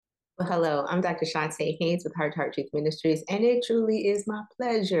Hello, I'm Dr. Shantae Haynes with Heart to Heart Youth Ministries, and it truly is my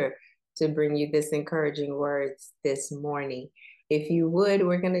pleasure to bring you this encouraging words this morning. If you would,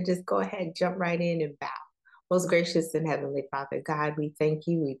 we're going to just go ahead, jump right in and bow. Most gracious and heavenly Father, God, we thank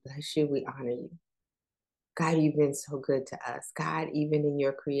you, we bless you, we honor you. God, you've been so good to us. God, even in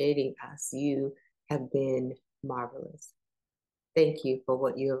your creating us, you have been marvelous. Thank you for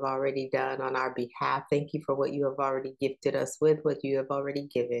what you have already done on our behalf. Thank you for what you have already gifted us with, what you have already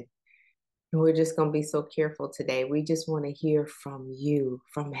given. And we're just going to be so careful today. We just want to hear from you,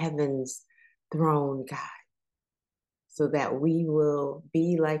 from heaven's throne, God, so that we will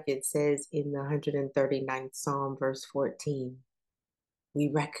be like it says in the 139th Psalm, verse 14. We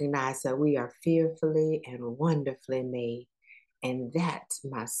recognize that we are fearfully and wonderfully made, and that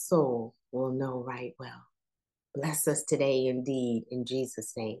my soul will know right well. Bless us today indeed, in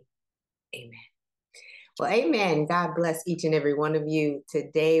Jesus' name. Amen. Well, amen. God bless each and every one of you.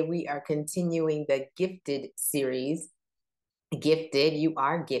 Today we are continuing the Gifted series. Gifted, you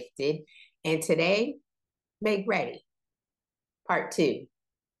are gifted. And today, make ready. Part 2,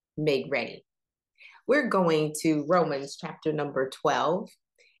 make ready. We're going to Romans chapter number 12,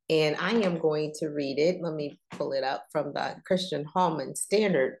 and I am going to read it. Let me pull it up from the Christian Holman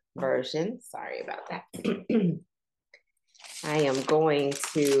Standard Version. Sorry about that. I am going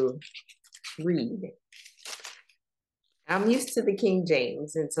to read. I'm used to the King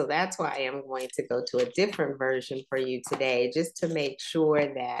James, and so that's why I am going to go to a different version for you today, just to make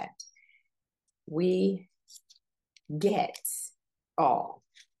sure that we get all.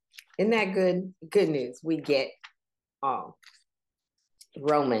 Isn't that good? Good news. We get all.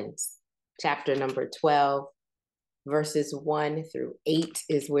 Romans chapter number 12, verses 1 through 8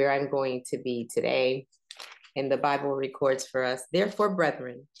 is where I'm going to be today. And the Bible records for us, therefore,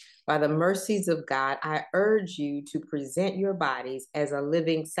 brethren, by the mercies of God, I urge you to present your bodies as a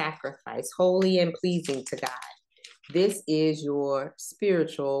living sacrifice, holy and pleasing to God. This is your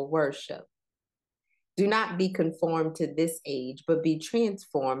spiritual worship. Do not be conformed to this age, but be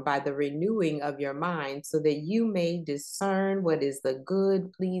transformed by the renewing of your mind, so that you may discern what is the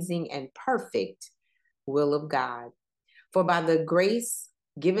good, pleasing, and perfect will of God. For by the grace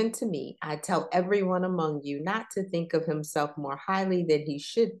given to me, I tell everyone among you not to think of himself more highly than he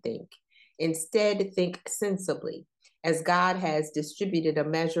should think. Instead, think sensibly, as God has distributed a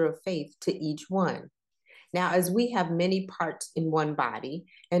measure of faith to each one. Now, as we have many parts in one body,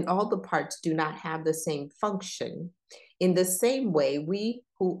 and all the parts do not have the same function, in the same way, we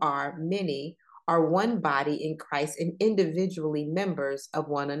who are many are one body in Christ and individually members of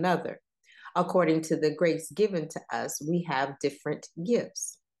one another. According to the grace given to us, we have different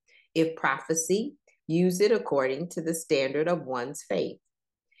gifts. If prophecy, use it according to the standard of one's faith.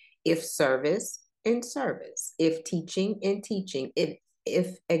 If service, in service. If teaching, in teaching.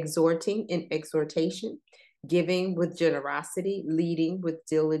 If exhorting, in exhortation. Giving with generosity. Leading with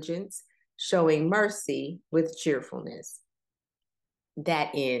diligence. Showing mercy with cheerfulness.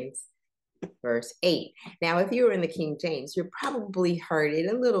 That ends verse 8. Now, if you were in the King James, you probably heard it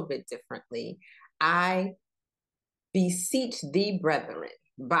a little bit differently. I beseech thee, brethren,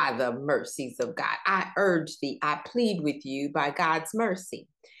 by the mercies of God. I urge thee, I plead with you by God's mercy.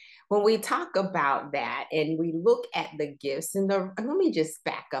 When we talk about that and we look at the gifts, let me just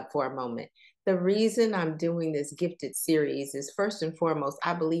back up for a moment. The reason I'm doing this gifted series is first and foremost,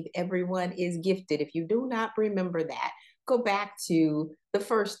 I believe everyone is gifted. If you do not remember that, go back to the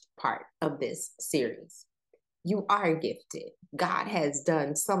first part of this series. You are gifted. God has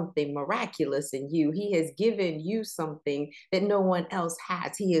done something miraculous in you. He has given you something that no one else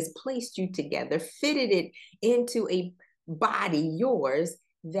has. He has placed you together, fitted it into a body, yours,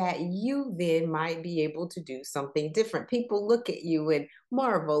 that you then might be able to do something different. People look at you and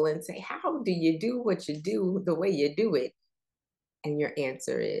marvel and say, how do you do what you do the way you do it? And your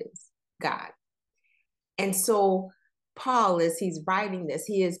answer is God. And so Paul, as he's writing this,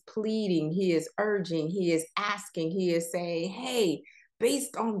 he is pleading, he is urging, he is asking, he is saying, hey,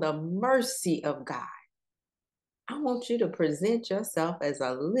 based on the mercy of God, I want you to present yourself as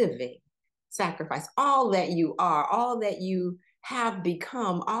a living sacrifice. All that you are, all that you have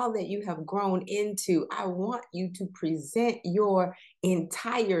become, all that you have grown into, I want you to present your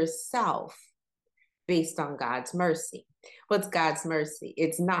entire self based on God's mercy. What's God's mercy?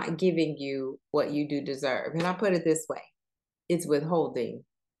 It's not giving you what you do deserve. And I put it this way, it's withholding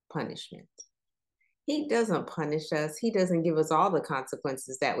punishment. He doesn't punish us. He doesn't give us all the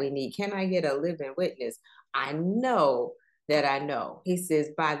consequences that we need. Can I get a living witness? I know that I know. He says,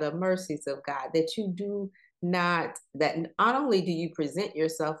 by the mercies of God, that you do not, that not only do you present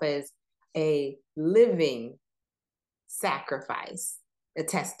yourself as a living sacrifice, a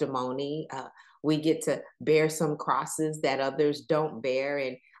testimony. We get to bear some crosses that others don't bear.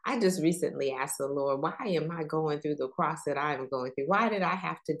 And I just recently asked the Lord, why am I going through the cross that I'm going through? Why did I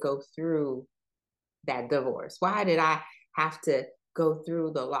have to go through that divorce? Why did I have to go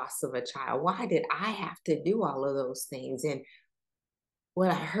through the loss of a child? Why did I have to do all of those things? And what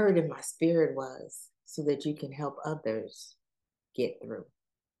I heard in my spirit was so that you can help others get through.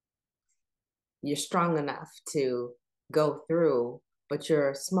 You're strong enough to go through, but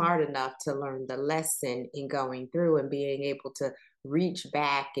you're smart enough to learn the lesson in going through and being able to reach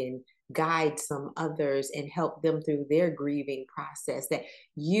back and guide some others and help them through their grieving process, that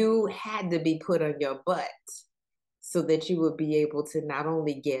you had to be put on your butt so that you would be able to not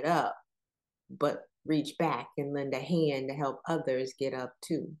only get up, but reach back and lend a hand to help others get up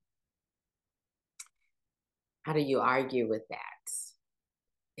too. How do you argue with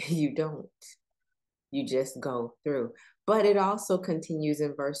that? You don't. You just go through. But it also continues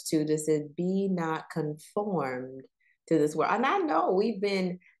in verse 2 that says, be not conformed to this world. And I know we've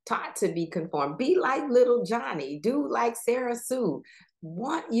been taught to be conformed. Be like little Johnny. Do like Sarah Sue.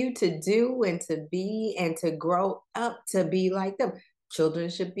 Want you to do and to be and to grow up to be like them. Children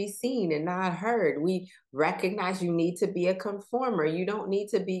should be seen and not heard. We recognize you need to be a conformer. You don't need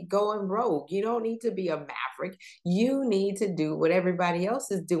to be going rogue. You don't need to be a maverick. You need to do what everybody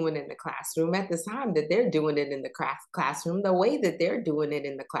else is doing in the classroom at the time that they're doing it in the classroom, the way that they're doing it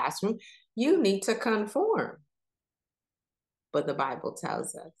in the classroom. You need to conform. But the Bible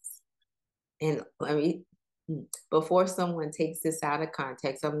tells us, and I mean, before someone takes this out of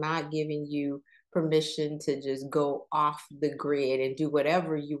context, I'm not giving you permission to just go off the grid and do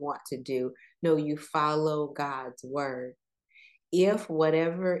whatever you want to do. No, you follow God's word. If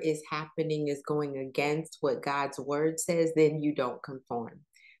whatever is happening is going against what God's word says, then you don't conform.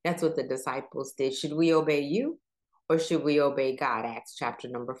 That's what the disciples did. Should we obey you or should we obey God? Acts chapter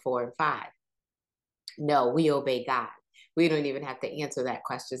number 4 and 5. No, we obey God. We don't even have to answer that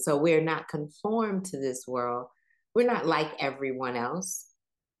question. So we're not conformed to this world. We're not like everyone else.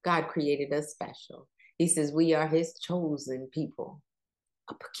 God created us special. He says we are his chosen people,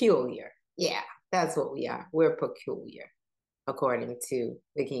 a peculiar. Yeah, that's what we are. We're peculiar, according to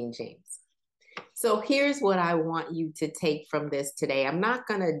the King James. So here's what I want you to take from this today. I'm not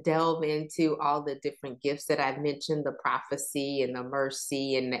going to delve into all the different gifts that I've mentioned, the prophecy and the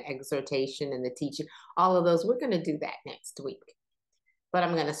mercy and the exhortation and the teaching, all of those. We're going to do that next week. But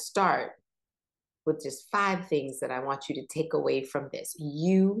I'm going to start with just 5 things that I want you to take away from this.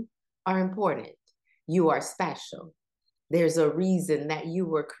 You are important. You are special. There's a reason that you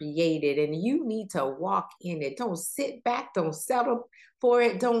were created and you need to walk in it. Don't sit back. Don't settle for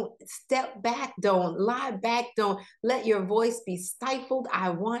it. Don't step back. Don't lie back. Don't let your voice be stifled.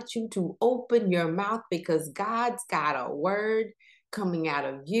 I want you to open your mouth because God's got a word coming out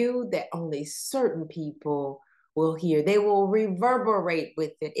of you that only certain people will hear. They will reverberate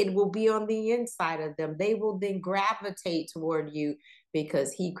with it. It will be on the inside of them. They will then gravitate toward you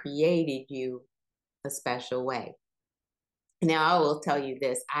because he created you a special way. Now, I will tell you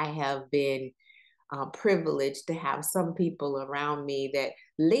this. I have been privileged to have some people around me that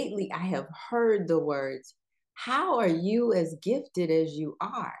lately I have heard the words, how are you as gifted as you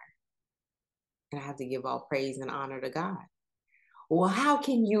are? And I have to give all praise and honor to God. Well, how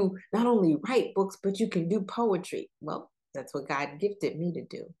can you not only write books, but you can do poetry? Well, that's what God gifted me to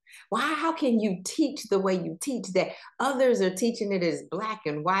do. Well, how can you teach the way you teach that others are teaching it as black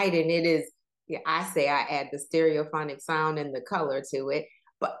and white and it is, yeah, I say I add the stereophonic sound and the color to it,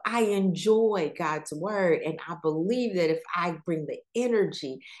 but I enjoy God's word. And I believe that if I bring the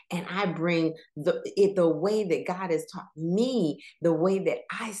energy and I bring the way that God has taught me, the way that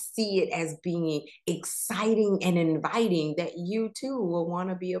I see it as being exciting and inviting, that you too will want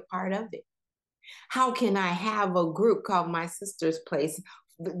to be a part of it. How can I have a group called My Sister's Place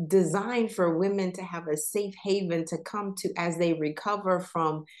designed for women to have a safe haven to come to as they recover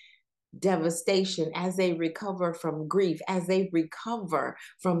from devastation, as they recover from grief, as they recover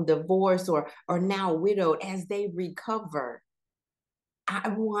from divorce or now widowed, as they recover? I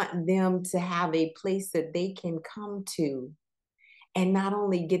want them to have a place that they can come to and not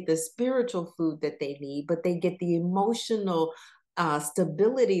only get the spiritual food that they need, but they get the emotional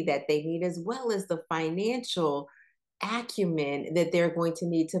stability that they need, as well as the financial acumen that they're going to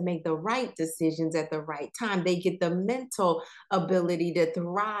need to make the right decisions at the right time. They get the mental ability to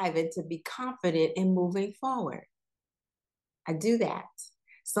thrive and to be confident in moving forward. I do that.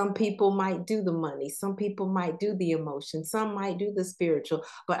 Some people might do the money. Some people might do the emotion. Some might do the spiritual,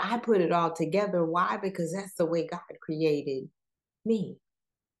 but I put it all together. Why? Because that's the way God created me.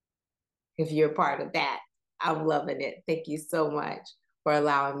 If you're part of that, I'm loving it. Thank you so much. for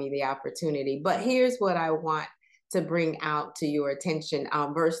allowing me the opportunity. But here's what I want to bring out to your attention.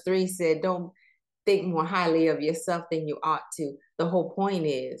 Verse 3 said, don't think more highly of yourself than you ought to. The whole point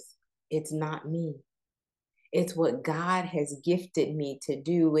is, it's not me. It's what God has gifted me to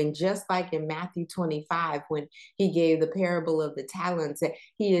do. And just like in Matthew 25, when he gave the parable of the talents, that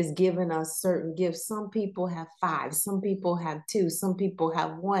he has given us certain gifts. Some people have 5, some people have 2, some people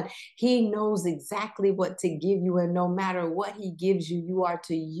have 1. He knows exactly what to give you. And no matter what he gives you, you are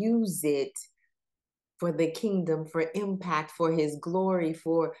to use it for the kingdom, for impact, for his glory,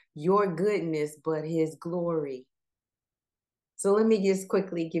 for your goodness, but his glory. So let me just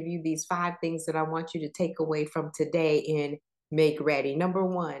quickly give you these 5 things that I want you to take away from today and make ready. Number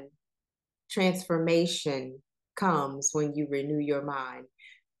 1, transformation comes when you renew your mind.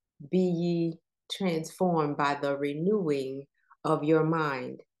 Be ye transformed by the renewing of your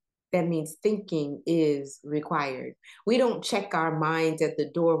mind. That means thinking is required. We don't check our minds at the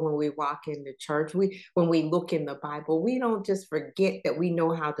door when we walk into church. When we look in the Bible, we don't just forget that we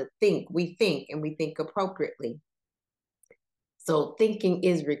know how to think. We think, and we think appropriately. So thinking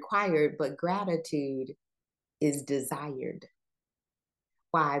is required, but gratitude is desired.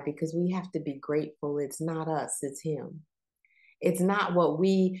 Why? Because we have to be grateful. It's not us, it's him. It's not what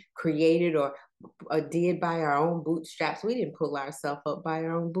we created or did by our own bootstraps. We didn't pull ourselves up by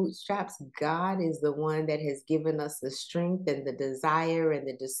our own bootstraps. God is the one that has given us the strength and the desire and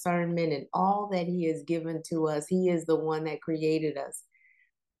the discernment and all that he has given to us. He is the one that created us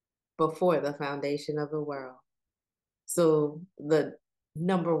before the foundation of the world. So the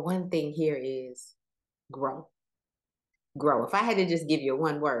number 1 thing here is grow. Grow. If I had to just give you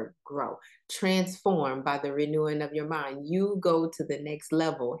one word, grow. Transform by the renewing of your mind. You go to the next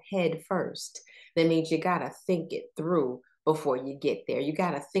level head first. That means you got to think it through before you get there. You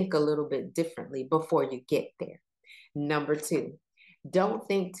got to think a little bit differently before you get there. Number 2, don't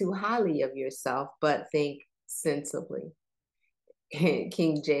think too highly of yourself, but think sensibly.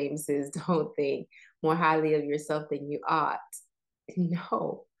 King James says, don't think more highly of yourself than you ought.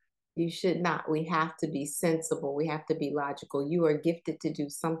 No, you should not. We have to be sensible. We have to be logical. You are gifted to do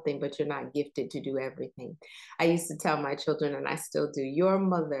something, but you're not gifted to do everything. I used to tell my children, and I still do, your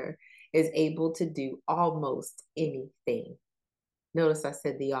mother is able to do almost anything. Notice I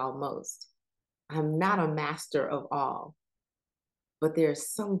said the almost. I'm not a master of all, but there are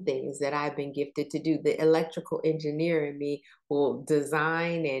some things that I've been gifted to do. The electrical engineer in me will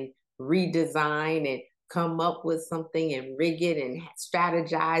design and redesign and come up with something and rig it and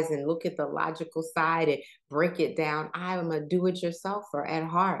strategize and look at the logical side and break it down. I am a do-it-yourselfer at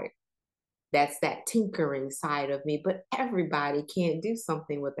heart. That's that tinkering side of me. But everybody can't do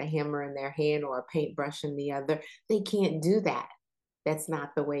something with a hammer in their hand or a paintbrush in the other. They can't do that. That's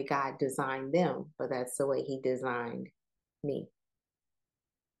not the way God designed them, but that's the way he designed me.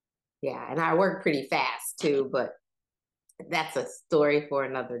 Yeah, and I work pretty fast too, but that's a story for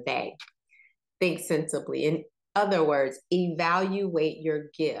another day. Think sensibly. In other words, evaluate your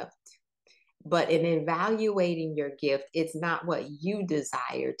gift. But in evaluating your gift, it's not what you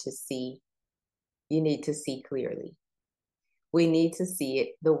desire to see. You need to see clearly. We need to see it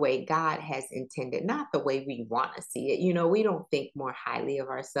the way God has intended, not the way we want to see it. You know, we don't think more highly of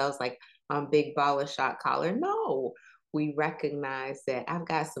ourselves like I'm big baller shot caller. No, we recognize that I've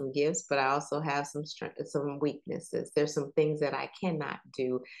got some gifts, but I also have some strength, some weaknesses. There's some things that I cannot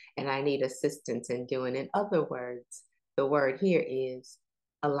do, and I need assistance in doing. In other words, the word here is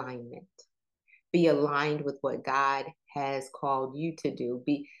alignment. Be aligned with what God has called you to do.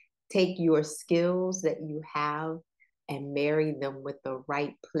 Take your skills that you have and marry them with the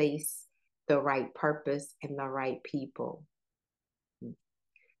right place, the right purpose, and the right people.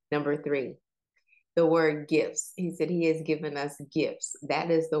 Number 3, the word gifts. He said he has given us gifts.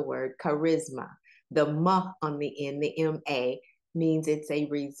 That is the word charisma. The M on the end, the M-A, means it's a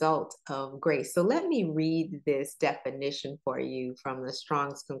result of grace. So let me read this definition for you from the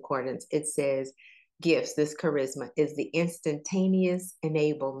Strong's Concordance. It says, gifts, this charisma, is the instantaneous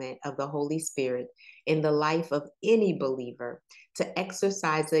enablement of the Holy Spirit in the life of any believer to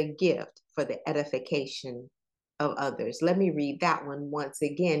exercise a gift for the edification of others. Let me read that one once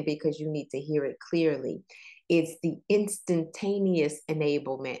again because you need to hear it clearly. It's the instantaneous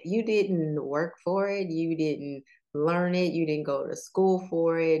enablement. You didn't work for it. You didn't learn it. You didn't go to school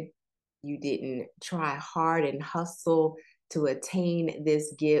for it. You didn't try hard and hustle to attain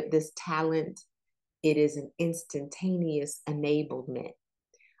this gift, this talent. It is an instantaneous enablement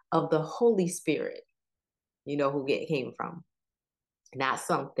of the Holy Spirit. You know who it came from. Not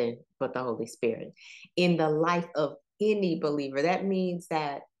something, but the Holy Spirit. In the life of any believer, that means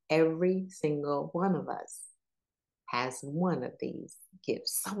that every single one of us has one of these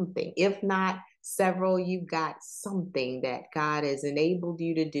gifts, something. If not several, you've got something that God has enabled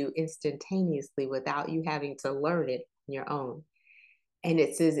you to do instantaneously without you having to learn it on your own. And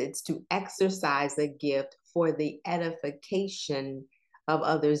it says it's to exercise a gift for the edification of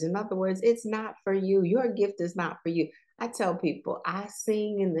others. In other words, it's not for you. Your gift is not for you. I tell people I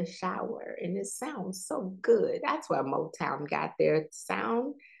sing in the shower and it sounds so good. That's why Motown got their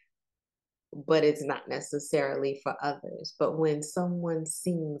sound, but it's not necessarily for others. But when someone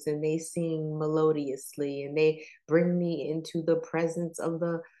sings and they sing melodiously and they bring me into the presence of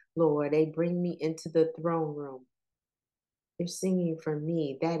the Lord, they bring me into the throne room. They're singing for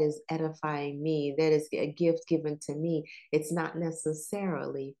me. That is edifying me. That is a gift given to me. It's not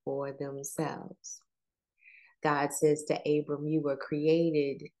necessarily for themselves. God says to Abram, you were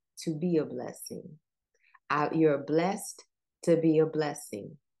created to be a blessing. You're blessed to be a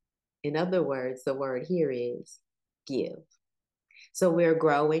blessing. In other words, the word here is give. So we're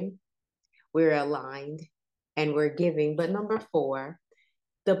growing, we're aligned, and we're giving. But number 4,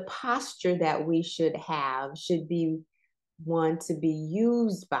 the posture that we should have should be one to be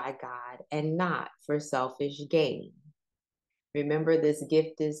used by God and not for selfish gain. Remember, this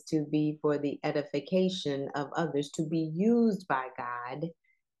gift is to be for the edification of others, to be used by God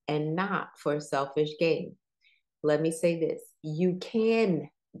and not for selfish gain. Let me say this, you can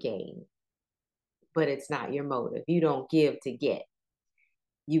gain, but it's not your motive. You don't give to get.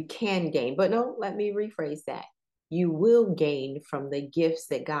 You can gain, but no, let me rephrase that. You will gain from the gifts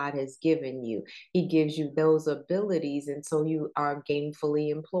that God has given you. He gives you those abilities, and so you are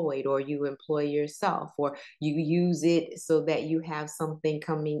gainfully employed, or you employ yourself, or you use it so that you have something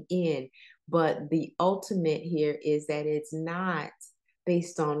coming in. But the ultimate here is that it's not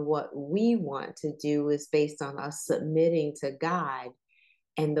based on what we want to do, it's based on us submitting to God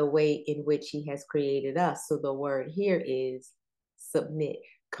and the way in which He has created us. So the word here is submit.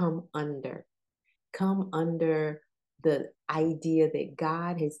 Come under the idea that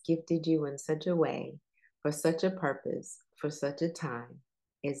God has gifted you in such a way, for such a purpose, for such a time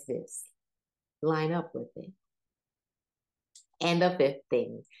as this. Line up with it. And the 5th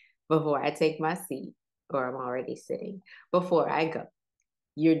thing, before I take my seat, or I'm already sitting, before I go,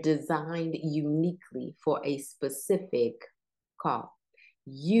 you're designed uniquely for a specific call.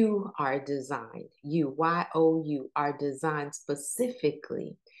 You are designed, you are designed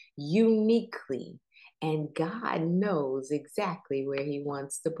specifically, uniquely, and God knows exactly where He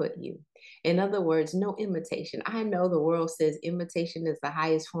wants to put you. In other words, no imitation. I know the world says imitation is the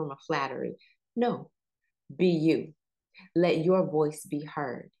highest form of flattery. No, be you. Let your voice be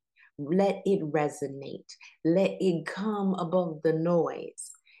heard. Let it resonate. Let it come above the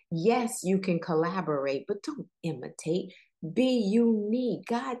noise. Yes, you can collaborate, but don't imitate. Be unique.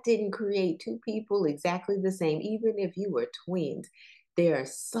 God didn't create 2 people exactly the same. Even if you were twins, there are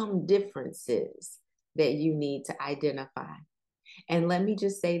some differences that you need to identify. And let me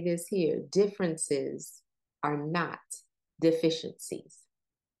just say this here, differences are not deficiencies.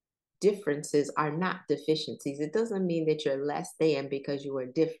 Differences are not deficiencies. It doesn't mean that you're less than because you are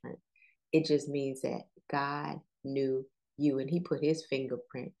different. It just means that God knew you and He put His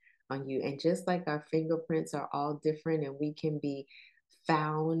fingerprint on you. And just like our fingerprints are all different and we can be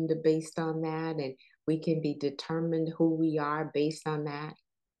found based on that, and we can be determined who we are based on that,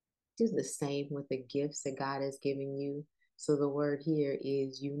 do the same with the gifts that God has given you. So the word here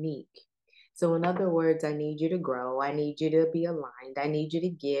is unique. So in other words, I need you to grow. I need you to be aligned. I need you to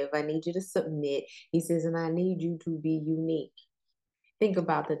give. I need you to submit. He says, and I need you to be unique. Think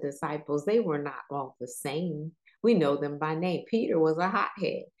about the disciples. They were not all the same. We know them by name. Peter was a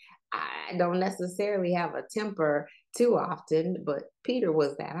hothead. I don't necessarily have a temper too often, but Peter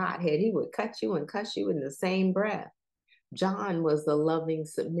was that hothead. He would cut you and cuss you in the same breath. John was the loving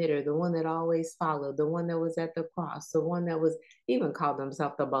submitter, the one that always followed, the one that was at the cross, the one that was even called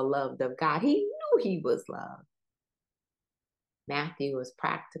himself the beloved of God. He knew he was loved. Matthew was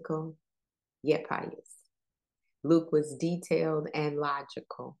practical, yet pious. Luke was detailed and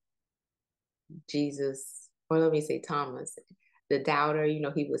logical. Jesus, or let me say Thomas, the doubter,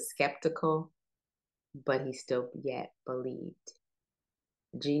 he was skeptical, but he still yet believed.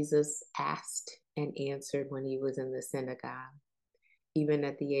 Jesus asked and answered when he was in the synagogue. Even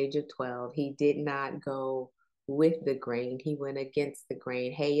at the age of 12, he did not go with the grain. He went against the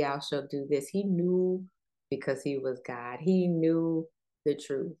grain. Hey, y'all shall do this. He knew because he was God. He knew the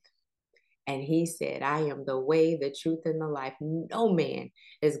truth. And he said, I am the way, the truth, and the life. No man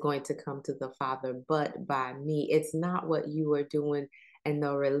is going to come to the Father but by me. It's not what you are doing and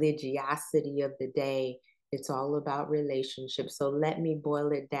the religiosity of the day. It's all about relationships. So let me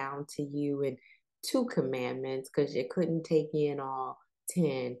boil it down to you. And 2 commandments because you couldn't take in all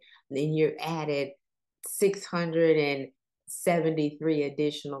 10. Then you added 673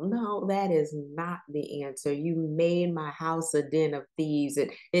 additional. No, that is not the answer. You made my house a den of thieves, and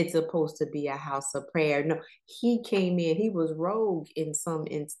it's supposed to be a house of prayer. No, he came in, he was rogue in some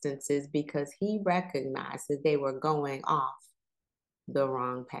instances because he recognized that they were going off the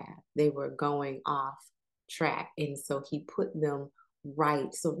wrong path. They were going off track. And so he put them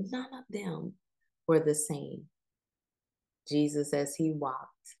right. So none of them were the same. Jesus, as he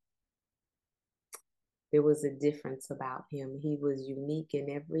walked, there was a difference about him. He was unique in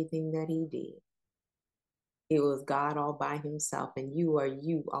everything that he did. It was God all by himself, and you are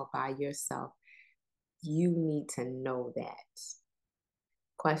you all by yourself. You need to know that.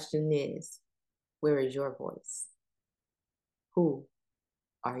 Question is, where is your voice? Who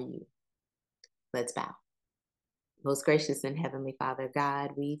are you? Let's bow. Most gracious and heavenly Father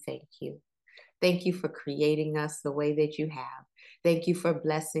God, we thank you. Thank you for creating us the way that you have. Thank you for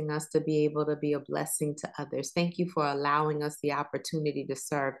blessing us to be able to be a blessing to others. Thank you for allowing us the opportunity to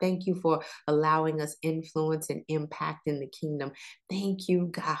serve. Thank you for allowing us influence and impact in the kingdom. Thank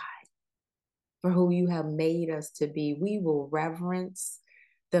you, God, for who you have made us to be. We will reverence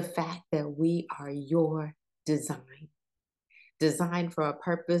the fact that we are your design. Designed for a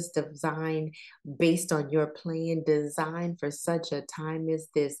purpose, designed based on your plan, designed for such a time as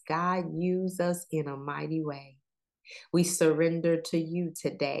this. God, use us in a mighty way. We surrender to you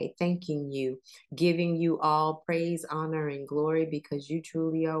today, thanking you, giving you all praise, honor, and glory because you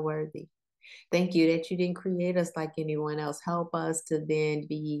truly are worthy. Thank you that you didn't create us like anyone else. Help us to then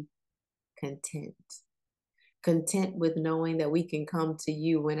be content. Content with knowing that we can come to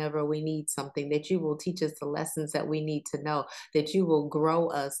you whenever we need something, that you will teach us the lessons that we need to know, that you will grow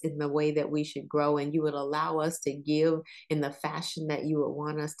us in the way that we should grow, and you would allow us to give in the fashion that you would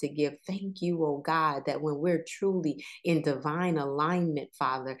want us to give. Thank you, oh God, that when we're truly in divine alignment,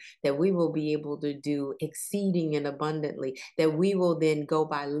 Father, that we will be able to do exceeding and abundantly, that we will then go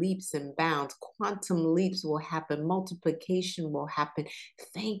by leaps and bounds. Quantum leaps will happen. Multiplication will happen.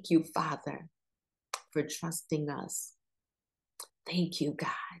 Thank you, Father, for trusting us. Thank you,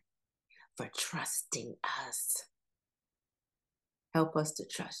 God, for trusting us. Help us to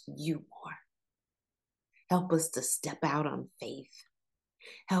trust you more. Help us to step out on faith.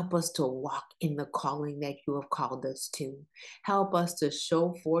 Help us to walk in the calling that you have called us to. Help us to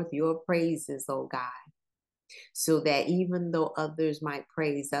show forth your praises, oh God, so that even though others might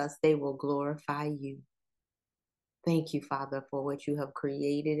praise us, they will glorify you. Thank you, Father, for what you have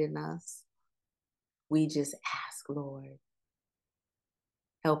created in us. We just ask, Lord,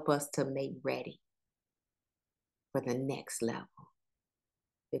 help us to make ready for the next level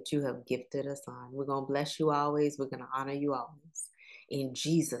that you have gifted us on. We're going to bless you always. We're going to honor you always. In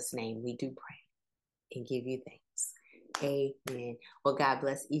Jesus' name, we do pray and give you thanks. Amen. Well, God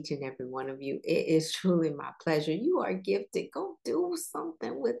bless each and every one of you. It is truly my pleasure. You are gifted. Go do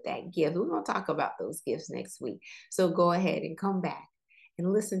something with that gift. We're going to talk about those gifts next week. So go ahead and come back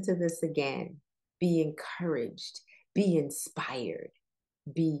and listen to this again. Be encouraged, be inspired,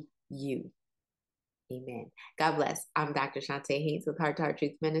 be you. Amen. God bless. I'm Dr. Shantae Haynes with Heart to Heart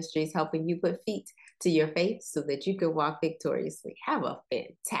Truth Ministries, helping you put feet to your faith so that you can walk victoriously. Have a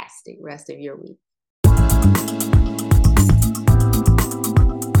fantastic rest of your week.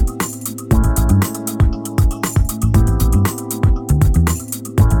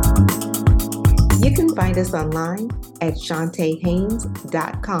 You can find us online at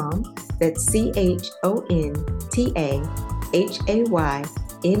ShantaeHaynes.com. That's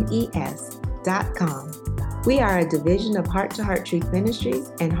CHONTAHAYNES.com. We are a division of Heart to Heart Truth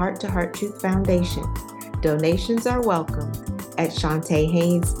Ministries and Heart to Heart Truth Foundation. Donations are welcome at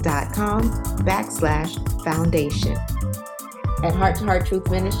ShantaeHaynes.com/foundation. At Heart to Heart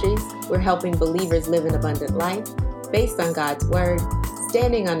Truth Ministries, we're helping believers live an abundant life based on God's Word,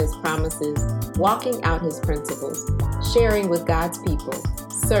 standing on His promises, walking out His principles, sharing with God's people,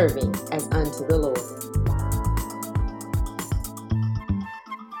 serving as unto the Lord.